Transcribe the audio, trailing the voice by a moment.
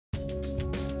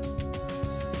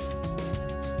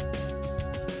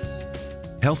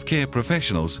healthcare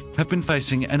professionals have been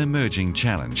facing an emerging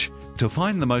challenge to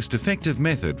find the most effective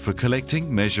method for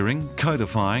collecting, measuring,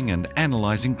 codifying and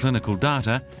analysing clinical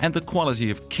data and the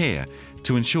quality of care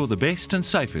to ensure the best and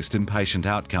safest in-patient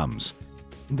outcomes.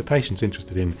 The patient's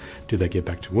interested in, do they get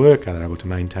back to work, are they able to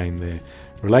maintain their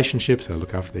relationships, they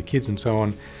look after their kids and so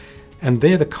on. And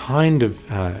they're the kind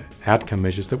of outcome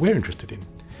measures that we're interested in.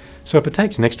 So if it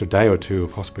takes an extra day or two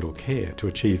of hospital care to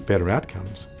achieve better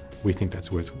outcomes, we think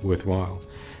that's worthwhile.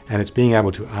 And it's being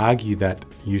able to argue that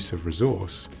use of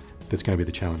resource that's going to be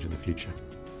the challenge in the future.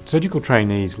 Surgical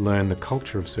trainees learn the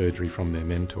culture of surgery from their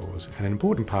mentors, and an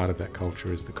important part of that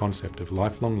culture is the concept of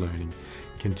lifelong learning,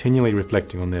 continually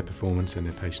reflecting on their performance and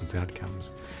their patients' outcomes.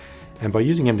 And by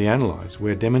using MD Analyze,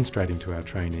 we're demonstrating to our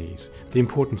trainees the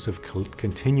importance of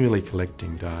continually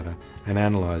collecting data and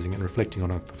analysing and reflecting on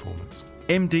our performance.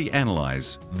 MD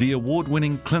Analyze, the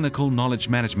award-winning clinical knowledge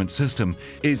management system,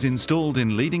 is installed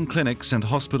in leading clinics and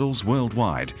hospitals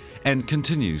worldwide and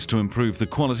continues to improve the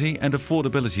quality and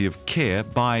affordability of care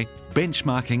by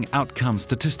benchmarking outcome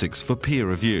statistics for peer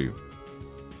review,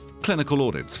 clinical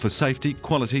audits for safety,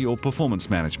 quality or performance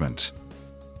management,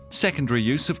 secondary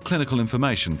use of clinical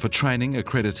information for training,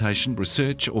 accreditation,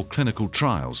 research or clinical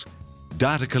trials,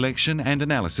 data collection and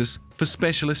analysis for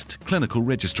specialist clinical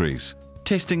registries,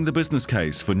 testing the business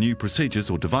case for new procedures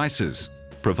or devices,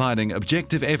 providing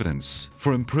objective evidence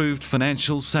for improved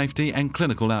financial, safety and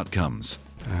clinical outcomes.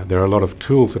 There are a lot of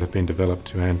tools that have been developed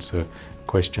to answer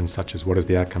questions such as what is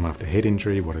the outcome after head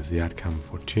injury, what is the outcome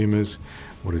for tumours,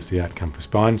 what is the outcome for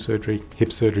spine surgery,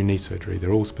 hip surgery, knee surgery.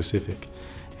 They're all specific.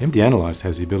 MD Analyze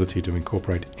has the ability to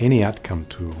incorporate any outcome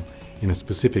tool in a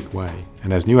specific way,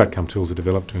 and as new outcome tools are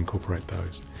developed to incorporate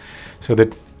those. So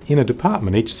that in a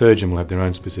department, each surgeon will have their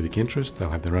own specific interests,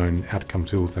 they'll have their own outcome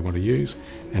tools they want to use,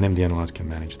 and MD Analyze can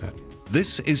manage that.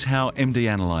 This is how MD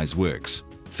Analyze works.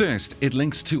 First, it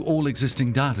links to all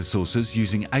existing data sources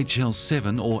using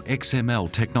HL7 or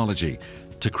XML technology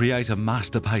to create a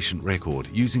master patient record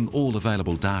using all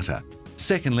available data.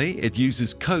 Secondly, it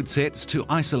uses code sets to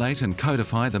isolate and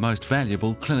codify the most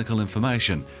valuable clinical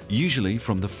information, usually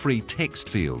from the free text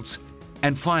fields.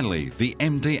 And finally, the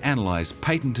MD Analyze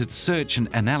patented search and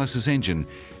analysis engine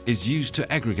is used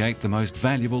to aggregate the most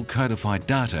valuable codified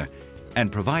data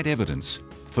and provide evidence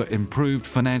for improved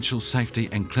financial safety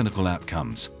and clinical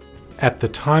outcomes. At the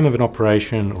time of an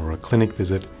operation or a clinic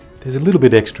visit, there's a little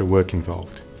bit extra work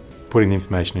involved, putting the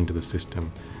information into the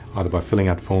system, either by filling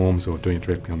out forms or doing it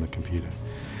directly on the computer.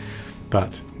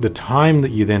 But the time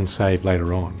that you then save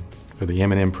later on for the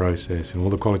M&M process and all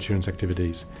the quality assurance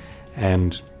activities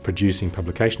and producing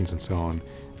publications and so on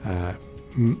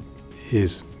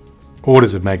is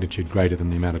orders of magnitude greater than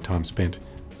the amount of time spent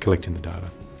collecting the data.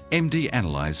 MD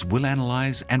Analyze will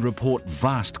analyse and report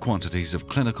vast quantities of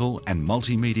clinical and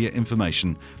multimedia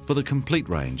information for the complete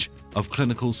range of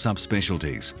clinical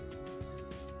subspecialties.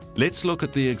 Let's look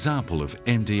at the example of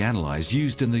MD Analyze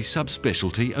used in the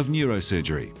subspecialty of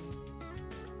neurosurgery.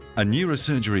 A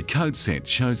neurosurgery code set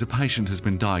shows a patient has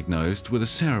been diagnosed with a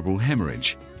cerebral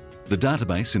hemorrhage. The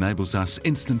database enables us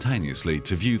instantaneously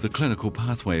to view the clinical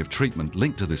pathway of treatment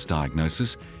linked to this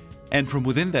diagnosis, and from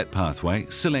within that pathway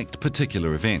select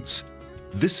particular events.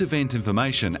 This event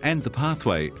information and the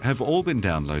pathway have all been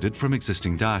downloaded from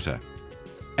existing data.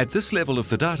 At this level of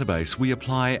the database, we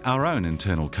apply our own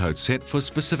internal code set for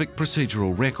specific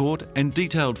procedural record and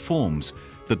detailed forms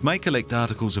that may collect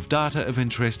articles of data of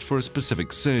interest for a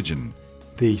specific surgeon.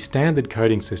 The standard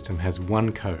coding system has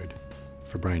one code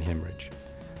for brain hemorrhage.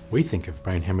 We think of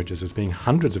brain hemorrhages as being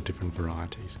hundreds of different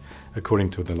varieties, according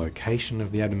to the location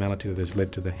of the abnormality that has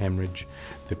led to the hemorrhage,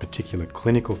 the particular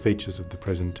clinical features of the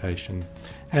presentation,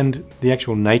 and the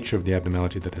actual nature of the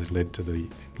abnormality that has led to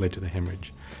the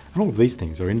hemorrhage. And all of these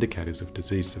things are indicators of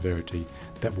disease severity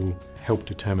that will help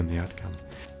determine the outcome.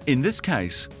 In this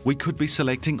case, we could be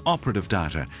selecting operative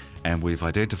data, and we've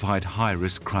identified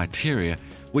high-risk criteria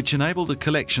which enable the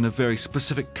collection of very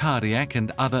specific cardiac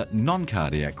and other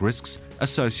non-cardiac risks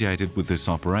associated with this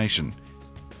operation.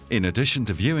 In addition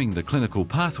to viewing the clinical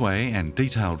pathway and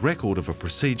detailed record of a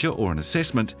procedure or an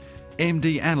assessment,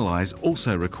 MD Analyze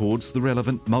also records the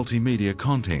relevant multimedia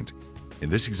content. In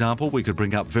this example, we could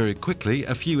bring up very quickly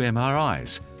a few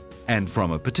MRIs, and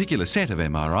from a particular set of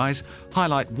MRIs,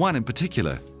 highlight one in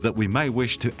particular that we may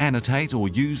wish to annotate or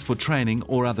use for training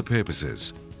or other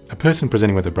purposes. A person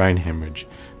presenting with a brain hemorrhage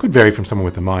could vary from someone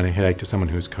with a minor headache to someone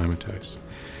who is comatose.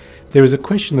 There is a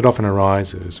question that often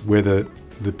arises whether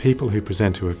the people who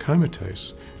present who are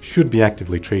comatose should be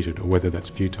actively treated or whether that's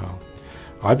futile.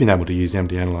 I've been able to use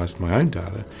MD Analyze for my own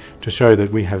data to show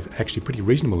that we have actually pretty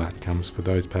reasonable outcomes for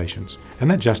those patients, and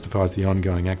that justifies the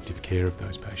ongoing active care of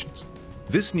those patients.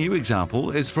 This new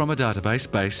example is from a database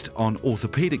based on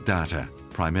orthopaedic data,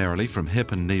 primarily from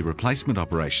hip and knee replacement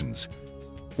operations.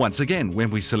 Once again,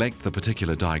 when we select the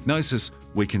particular diagnosis,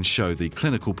 we can show the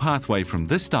clinical pathway from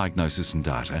this diagnosis and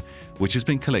data, which has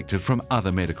been collected from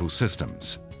other medical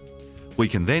systems. We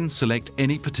can then select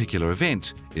any particular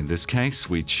event. In this case,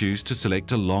 we choose to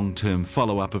select a long-term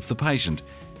follow-up of the patient.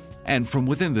 And from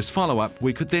within this follow-up,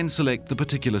 we could then select the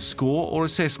particular score or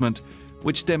assessment,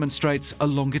 which demonstrates a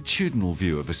longitudinal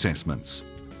view of assessments.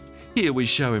 Here we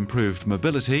show improved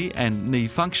mobility and knee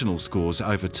functional scores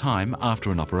over time after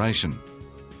an operation.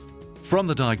 From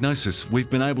the diagnosis, we've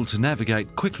been able to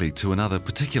navigate quickly to another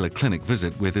particular clinic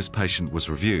visit where this patient was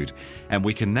reviewed, and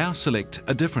we can now select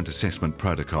a different assessment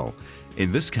protocol.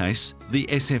 In this case, the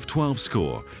SF12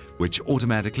 score, which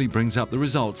automatically brings up the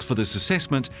results for this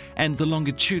assessment and the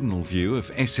longitudinal view of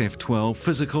SF12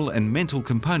 physical and mental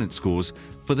component scores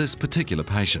for this particular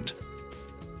patient.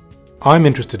 I'm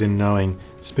interested in knowing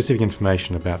specific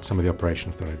information about some of the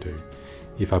operations that I do.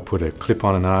 If I put a clip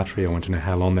on an artery, I want to know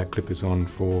how long that clip is on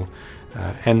for,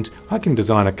 and I can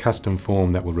design a custom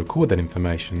form that will record that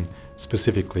information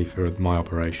specifically for my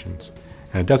operations.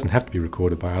 And it doesn't have to be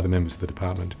recorded by other members of the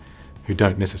department who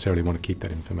don't necessarily want to keep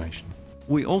that information.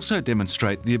 We also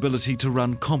demonstrate the ability to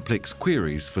run complex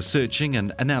queries for searching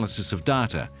and analysis of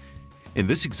data. In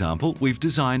this example, we've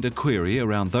designed a query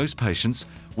around those patients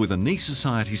with a Knee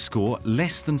Society score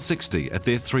less than 60 at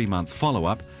their 3-month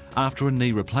follow-up after a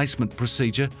knee replacement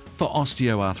procedure for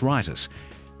osteoarthritis,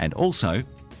 and also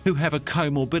who have a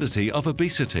comorbidity of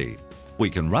obesity. We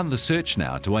can run the search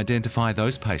now to identify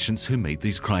those patients who meet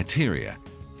these criteria.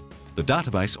 The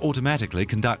database automatically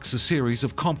conducts a series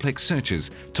of complex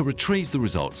searches to retrieve the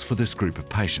results for this group of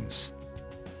patients.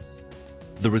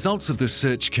 The results of this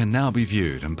search can now be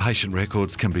viewed, and patient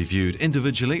records can be viewed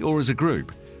individually or as a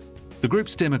group. The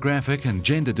group's demographic and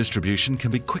gender distribution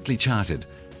can be quickly charted.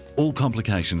 All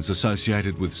complications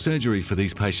associated with surgery for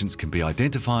these patients can be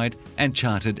identified and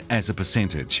charted as a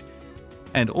percentage.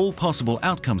 And all possible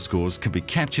outcome scores can be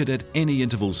captured at any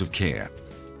intervals of care.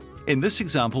 In this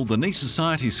example, the Knee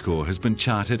Society score has been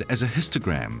charted as a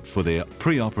histogram for their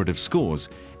preoperative scores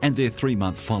and their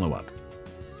 3-month follow-up.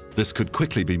 This could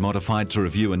quickly be modified to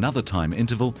review another time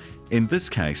interval, in this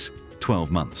case, 12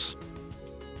 months.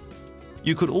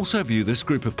 You could also view this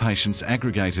group of patients'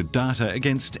 aggregated data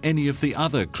against any of the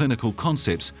other clinical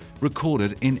concepts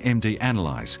recorded in MD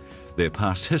Analyze, their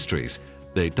past histories,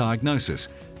 their diagnosis,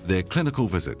 their clinical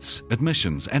visits,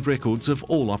 admissions and records of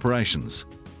all operations.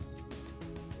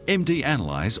 MD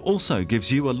Analyze also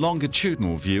gives you a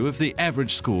longitudinal view of the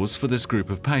average scores for this group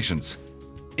of patients.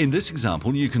 In this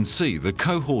example, you can see the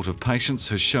cohort of patients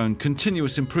has shown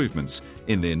continuous improvements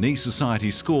in their Knee Society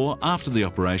score after the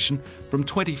operation from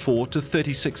 24 to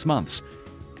 36 months.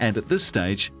 And at this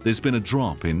stage, there's been a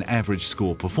drop in average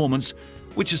score performance,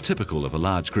 which is typical of a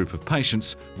large group of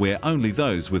patients where only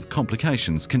those with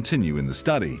complications continue in the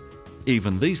study.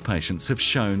 Even these patients have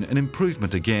shown an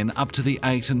improvement again up to the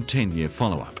 8 and 10-year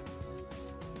follow-up.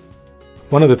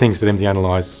 One of the things that MD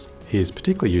Analyze is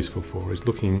particularly useful for is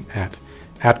looking at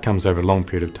outcomes over a long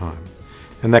period of time.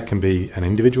 And that can be an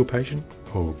individual patient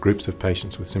or groups of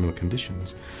patients with similar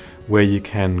conditions, where you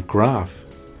can graph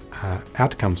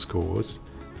outcome scores,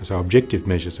 so objective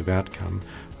measures of outcome,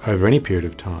 over any period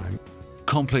of time.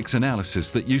 Complex analysis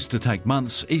that used to take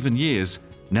months, even years,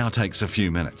 now takes a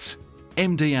few minutes.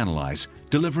 MD Analyze,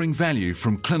 delivering value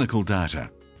from clinical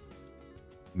data.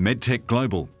 MedTech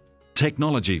Global,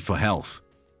 technology for health.